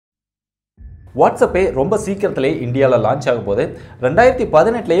வாட்ஸ்அப்பே ரொம்ப சீக்கிரத்திலே இந்தியாவில் லான்ச் ஆக போகுது.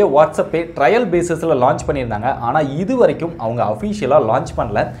 2018 வாட்ஸ்அப்பே ட்ரையல் பேசிஸில் லான்ச் பண்ணியிருந்தாங்க. ஆனால் இது வரைக்கும் அவங்க அஃபீஷியலாக லான்ச்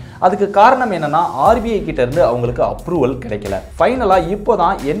பண்ணல. அதுக்கு காரணம் என்னன்னா RBI கிட்டேருந்து அவங்களுக்கு அப்ரூவல் கிடைக்கல. ஃபைனலாக இப்போ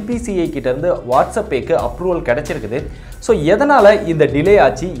தான் NPCI கிட்டேருந்து வாட்ஸ்அப்பேக்கு அப்ரூவல் கிடைச்சிருக்குது. ஸோ எதனால் இந்த டிலே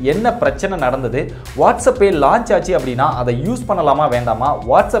ஆச்சு, என்ன பிரச்சனை நடந்தது, வாட்ஸ்அப்பே லான்ச் ஆச்சு அப்படின்னா அதை யூஸ் பண்ணலாமா வேண்டாமா,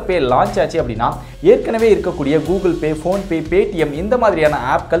 வாட்ஸ்அப்பே லான்ச் ஆச்சு அப்படின்னா ஏற்கனவே இருக்கக்கூடிய கூகுள் பே, ஃபோன்பே, பேடிஎம் இந்த மாதிரியான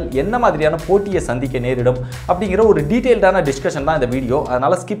ஆப்கள் என்ன மாதிரியான போட்டியை சந்திக்க நேரிடும் அப்படிங்கிற ஒரு டீட்டெயில்டான டிஸ்கஷன் தான் இந்த வீடியோ.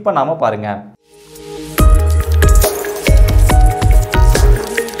 அதனால் ஸ்கிப் பண்ணாமல் பாருங்கள்.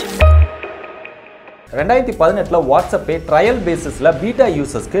 2018 வாட்ஸ்அப்பே ட்ரையல் பேசிஸில் பீட்டா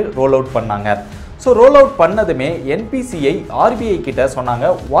யூசர்ஸ்க்கு ரோல் அவுட் பண்ணாங்க. ஸோ ரோல் அவுட் பண்ணதுமே NPCI RBI கிட்ட சொன்னாங்க,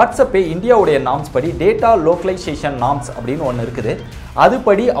 வாட்ஸ்அப்பே இந்தியாவுடைய நார்ம்ஸ் படி டேட்டா லோக்கலைசேஷன் நார்ம்ஸ் அப்படின்னு ஒன்று இருக்குது,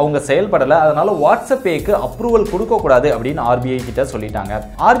 அதுபடி அவங்க செயல்படலை, அதனால வாட்ஸ்அப்பேக்கு அப்ரூவல் கொடுக்கக்கூடாது அப்படின்னு RBI கிட்ட சொல்லிட்டாங்க.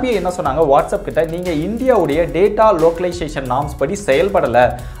 RBI என்ன சொன்னாங்க, வாட்ஸ்அப் கிட்ட நீங்கள் இந்தியாவுடைய டேட்டா லோக்கலைசேஷன் நார்ம்ஸ் படி செயல்படலை,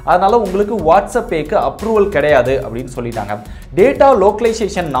 அதனால உங்களுக்கு வாட்ஸ்அப்பேக்கு அப்ரூவல் கிடையாது அப்படின்னு சொல்லிட்டாங்க. டேட்டா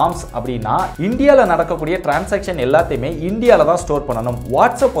லோக்கலைசேஷன் நார்ம்ஸ் அப்படின்னா இந்தியாவில் நடக்கக்கூடிய டிரான்சாக்ஷன் எல்லாத்தையுமே இந்தியாவில் தான் ஸ்டோர் பண்ணணும்.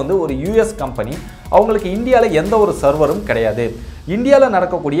 வாட்ஸ்அப் வந்து ஒரு US கம்பெனி, அவங்களுக்கு இந்தியாவில் எந்த ஒரு சர்வரும் கிடையாது. இந்தியாவில்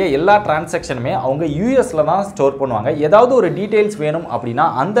நடக்கக்கூடிய எல்லா டிரான்சாக்ஷனுமே அவங்க யூஎஸில் தான் ஸ்டோர் பண்ணுவாங்க. ஏதாவது ஒரு டீட்டெயில்ஸ் வேணும் அப்படின்னா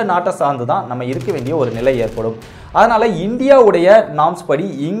அந்த நாட்டை சார்ந்து தான் நம்ம இருக்க வேண்டிய ஒரு நிலை ஏற்படும். அதனால் இந்தியாவுடைய நார்ம்ஸ் படி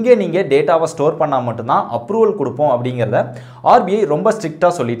இங்கே நீங்கள் டேட்டாவை ஸ்டோர் பண்ணால் மட்டும்தான் அப்ரூவல் கொடுப்போம் அப்படிங்கிறத RBI ரொம்ப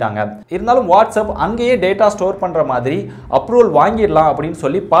ஸ்ட்ரிக்டாக சொல்லிட்டாங்க. இருந்தாலும் வாட்ஸ்அப் அங்கேயே டேட்டா ஸ்டோர் பண்ணுற மாதிரி அப்ரூவல் வாங்கிடலாம் அப்படின்னு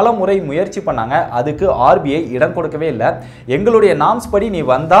சொல்லி பல முறை முயற்சி பண்ணாங்க. அதுக்கு RBI இடம் கொடுக்கவே இல்லை. எங்களுடைய நார்ம்ஸ் படி நீ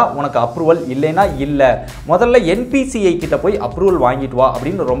வந்தால் உனக்கு அப்ரூவல், இல்லைன்னா இல்லை, முதல்ல NPCI கிட்ட போய் அப்ரூவல் வாங்கிட்டு வா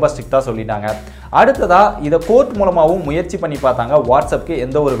அப்படின்னு ரொம்ப ஸ்ட்ரிக்டாக சொல்லிட்டாங்க. அடுத்ததா இதை கோர்ட் மூலமாகவும் முயற்சி பண்ணி பார்த்தாங்க. வாட்ஸ்அப்க்கு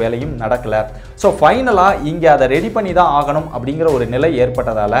எந்த ஒரு வேலையும் நடக்கல. ஸோ ஃபைனலாக இங்கே அதை ரெடி பண்ணி தான் ஆகணும் அப்படிங்கிற ஒரு நிலை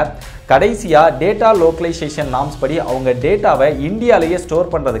ஏற்பட்டதால் கடைசியாக டேட்டா லோக்கலைசேஷன் நார்ம்ஸ் படி அவங்க டேட்டாவை இந்தியாவிலேயே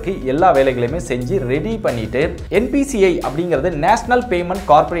ஸ்டோர் பண்ணுறதுக்கு எல்லா வேலைகளையுமே செஞ்சு ரெடி பண்ணிட்டு NPCI அப்படிங்கிறது national payment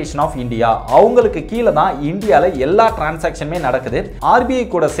corporation of India, அவங்களுக்கு கீழே தான் இந்தியாவில் எல்லா டிரான்சாக்ஷனுமே நடக்குது. RBI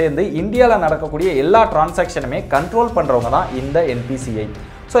கூட சேர்ந்து இந்தியாவில் நடக்கக்கூடிய எல்லா டிரான்சாக்ஷனுமே கண்ட்ரோல் பண்ணுறவங்க தான் இந்த NPCI.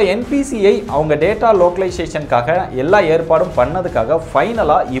 ஸோ NPCI அவங்க டேட்டா லோக்கலைசேஷனுக்காக எல்லா ஏற்பாடும் பண்ணதுக்காக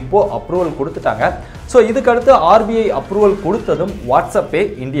ஃபைனலாக இப்போது அப்ரூவல் கொடுத்துட்டாங்க. ஸோ இதுக்கடுத்து RBI அப்ரூவல் கொடுத்ததும் வாட்ஸ்அப்பே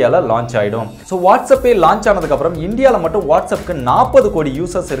இந்தியாவில் லான்ச் ஆகிடும். ஸோ வாட்ஸ்அப்பே லான்ச் ஆனதுக்கப்புறம் இந்தியாவில் மட்டும் வாட்ஸ்அப்புக்கு 40 கோடி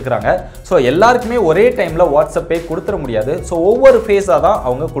யூசர்ஸ் இருக்கிறாங்க. ஸோ எல்லாருக்குமே ஒரே டைமில் வாட்ஸ்அப்பே கொடுத்துட முடியாது. ஸோ ஒவ்வொரு ஃபேஸாக தான்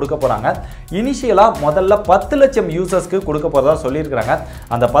அவங்க கொடுக்க போகிறாங்க. இனிஷியலாக முதல்ல 10 லட்சம் யூசர்ஸ்க்கு கொடுக்க போகிறதா சொல்லியிருக்கிறாங்க.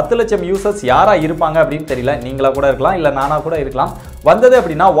 அந்த 10 லட்சம் யூசர்ஸ் யாராக இருப்பாங்க அப்படின்னு தெரியல. நீங்களாக கூட இருக்கலாம், இல்லை நானாக கூட இருக்கலாம். வந்தது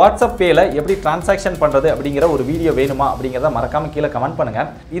அப்படின்னா வாட்ஸ்அப் பேல எப்படி டிரான்சாக்ஷன் பண்ணுறது அப்படிங்கிற ஒரு வீடியோ வேணுமா அப்படிங்கிறத மறக்காமல் கீழே கமெண்ட் பண்ணுங்கள்.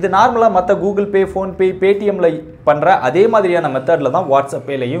 இது நார்மலாக மற்ற கூகுள் பே, ஃபோன்பே, பேடிஎம்ல பண்ணுற அதே மாதிரியான மெத்தடில் தான் வாட்ஸ்அப்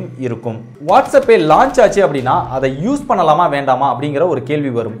பேலையும் இருக்கும். வாட்ஸ்அப் பே லான்ச் ஆச்சு அப்படின்னா அதை யூஸ் பண்ணலாமா வேண்டாமா அப்படிங்கிற ஒரு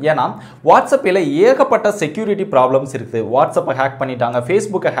கேள்வி வரும். ஏன்னா வாட்ஸ்அப் பேல ஏகப்பட்ட செக்யூரிட்டி ப்ராப்ளம்ஸ் இருக்குது. வாட்ஸ்அப்பை ஹேக் பண்ணிட்டாங்க,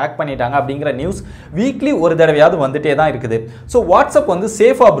 ஃபேஸ்புக்கை ஹேக் பண்ணிட்டாங்க அப்படிங்கிற நியூஸ் வீக்லி ஒரு தடவையாவது வந்துட்டே தான் இருக்குது. ஸோ வாட்ஸ்அப் வந்து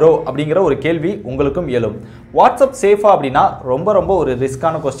சேஃபா ப்ரோ அப்படிங்கிற ஒரு கேள்வி உங்களுக்கும் எழும். வாட்ஸ்அப் சேஃபா அப்படின்னா ரொம்ப ஒரு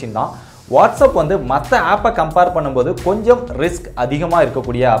ரிஸ்கான கொஸ்டின் தான். வாட்ஸ்அப் வந்து மற்ற ஆப்பை கம்பேர் பண்ணும்போது கொஞ்சம் ரிஸ்க் அதிகமாக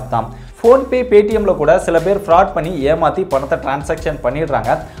இருக்கக்கூடிய ஆப் தான். ஃபோன்பே, பேடிஎம்ல கூட சில பேர் ஃப்ராட் பண்ணி ஏமாற்றி பணத்தை டிரான்சாக்ஷன்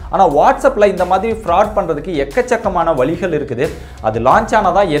பண்ணிடுறாங்க. ஆனால் வாட்ஸ்அப்பில் இந்த மாதிரி ஃப்ராட் பண்ணுறதுக்கு எக்கச்சக்கமான வழிகள் இருக்குது. அது லான்ச்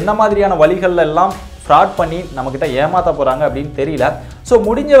ஆனதான் என்ன மாதிரியான வழிகள் எல்லாம் ஃப்ராட் பண்ணி நம்மக்கிட்ட ஏமாற்ற போகிறாங்க அப்படின்னு தெரியல. ஸோ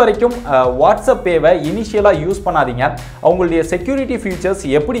முடிஞ்ச வரைக்கும் வாட்ஸ்அப் பேவை இனிஷியலாக யூஸ் பண்ணாதீங்க. அவங்களுடைய செக்யூரிட்டி ஃபீச்சர்ஸ்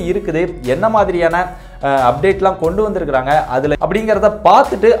எப்படி இருக்குது, என்ன மாதிரியான அப்டேட்லாம் கொண்டு வந்திருக்கிறாங்க அதில் அப்படிங்கிறத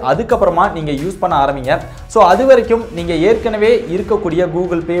பார்த்துட்டு அதுக்கப்புறமா நீங்கள் யூஸ் பண்ண ஆரம்பிங்க. ஸோ அது வரைக்கும் நீங்கள் ஏற்கனவே இருக்கக்கூடிய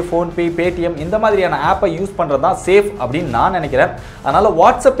கூகுள் பே, ஃபோன்பே, பேடிஎம் இந்த மாதிரியான ஆப்பை யூஸ் பண்ணுறது தான் சேஃப் அப்படின்னு நான் நினைக்கிறேன். அதனால்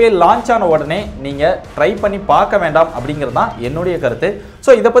வாட்ஸ்அப் பே லான்ச் ஆன உடனே நீங்கள் ட்ரை பண்ணி பார்க்க வேண்டாம் அப்படிங்கிறது தான் என்னுடைய கருத்து.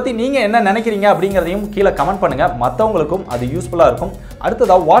 ஸோ இதை பற்றி நீங்கள் என்ன நினைக்கிறீங்க அப்படிங்கிறதையும் கீழே கமெண்ட் பண்ணுங்கள். மற்றவங்களுக்கும் அது யூஸ்ஃபுல்லாக இருக்கும்.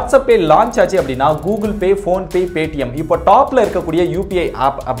 அடுத்ததாக வாட்ஸ்அப் பே லான்ச் ஆச்சு அப்படின்னா கூகுள் பே, ஃபோன்பே, பேடிஎம் இப்போ டாப்பில் இருக்கக்கூடிய UPI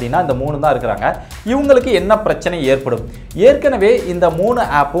ஆப் அப்படின்னா இந்த 3 தான் இருக்கிறாங்க. இவங்களுக்கு என்ன பிரச்சனை ஏற்படும்? ஏற்கனவே இந்த 3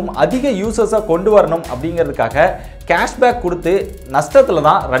 ஆப்பும் அதிக யூசர்ஸை கொண்டு வரணும் அப்படிங்கிறதுக்காக கேஷ்பேக் கொடுத்து நஷ்டத்தில்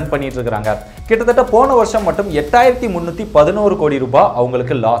தான் ரன் பண்ணிட்டு இருக்கிறாங்க. கிட்டத்தட்ட போன வருஷம் மட்டும் 8311 கோடி ரூபாய்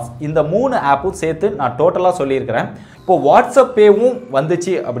அவங்களுக்கு லாஸ். இந்த 3 ஆப்பும் சேர்த்து நான் டோட்டலாக சொல்லியிருக்கிறேன். இப்போ வாட்ஸ்அப் பேவும்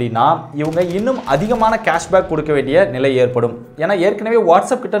வந்துச்சு அப்படின்னா இவங்க இன்னும் அதிகமான கேஷ்பேக் கொடுக்க வேண்டிய நிலை ஏற்படும். ஏன்னா ஏற்கனவே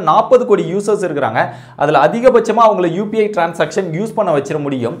வாட்ஸ்அப் கிட்ட 40 கோடி யூசர்ஸ் இருக்கிறாங்க. அதில் அதிகபட்சமாக அவங்கள UPI டிரான்சாக்ஷன் யூஸ் பண்ண வச்சிட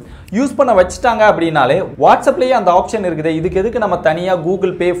முடியும். யூஸ் பண்ண வச்சுட்டாங்க அப்படின்னாலே வாட்ஸ்அப்லேயே அந்த ஆப்ஷன் இருக்குது. இதுக்கு எதுக்கு நம்ம தனியாக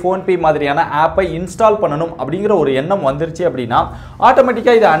கூகுள் பே, ஃபோன்பே மாதிரியான ஆப்பை இன்ஸ்டால் பண்ணணும் அப்படிங்கிற ஒரு எண்ணம் வந்துருச்சு அப்படின்னா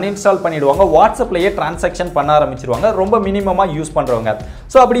ஆட்டோமேட்டிக்காக இதை அன்இன்ஸ்டால் பண்ணிடுவாங்க. வாட்ஸ்அப்லேயே டிரான்சாக்ஷன் பண்ண ஆரம்பிச்சிருவாங்க, ரொம்ப மினிமமாக யூஸ் பண்ணுறவங்க.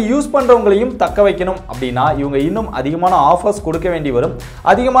 ஸோ அப்படி யூஸ் பண்ணுறவங்களையும் தக்க வைக்கணும் அப்படின்னா இவங்க இன்னும் அதிகமான ஆஃபர்ஸ் கொடுக்க வேண்டி வரும்.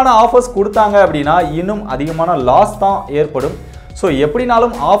 அதிகமான ஆஃபர்ஸ் கொடுத்தாங்க அப்படின்னா இன்னும் அதிகமான லாஸ் தான் ஏற்படும். ஸோ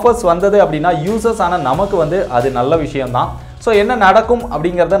எப்படினாலும் ஆஃபர்ஸ் வந்தது அப்படின்னா யூசர்ஸ் ஆனால் நமக்கு அது நல்ல விஷயம்தான். ஸோ என்ன நடக்கும்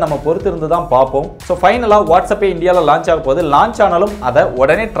அப்படிங்கிறத நம்ம பொறுத்து இருந்து தான் பார்ப்போம். ஸோ ஃபைனலாக வாட்ஸ்அப்பே இந்தியாவில் லான்ச் ஆக போகுது. லான்ச் ஆனாலும் அதை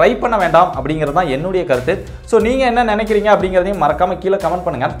உடனே ட்ரை பண்ண வேண்டாம் அப்படிங்கிறது தான் என்னுடைய கருத்து. ஸோ நீங்கள் என்ன நினைக்கிறீங்க அப்படிங்கிறதையும் மறக்காமல் கீழே கமெண்ட்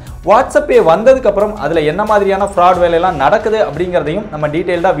பண்ணுங்கள். வாட்ஸ்அப்பே வந்ததுக்கப்புறம் அதில் என்ன மாதிரியான ஃப்ராட் வேலையெல்லாம் நடக்குது அப்படிங்கிறதையும் நம்ம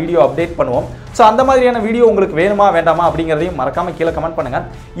டீட்டெயில்டாக வீடியோ அப்டேட் பண்ணுவோம். ஸோ அந்த மாதிரியான வீடியோ உங்களுக்கு வேணுமா வேண்டாமா அப்படிங்கிறதையும் மறக்காமல் கீழே கமெண்ட் பண்ணுங்கள்.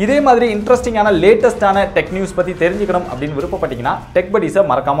 இதே மாதிரி இன்ட்ரெஸ்டிங்கான லேட்டஸ்டான டெக் நியூஸ் பற்றி தெரிஞ்சுக்கணும் அப்படின்னு விருப்பப்பட்டீங்கன்னா டெக் படிஸை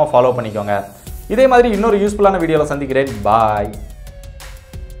மறக்காமல் ஃபாலோ பண்ணிக்கோங்க. இதே மாதிரி இன்னொரு யூஸ்ஃபுல்லான வீடியோவில் சந்திக்கிறேன். பாய்.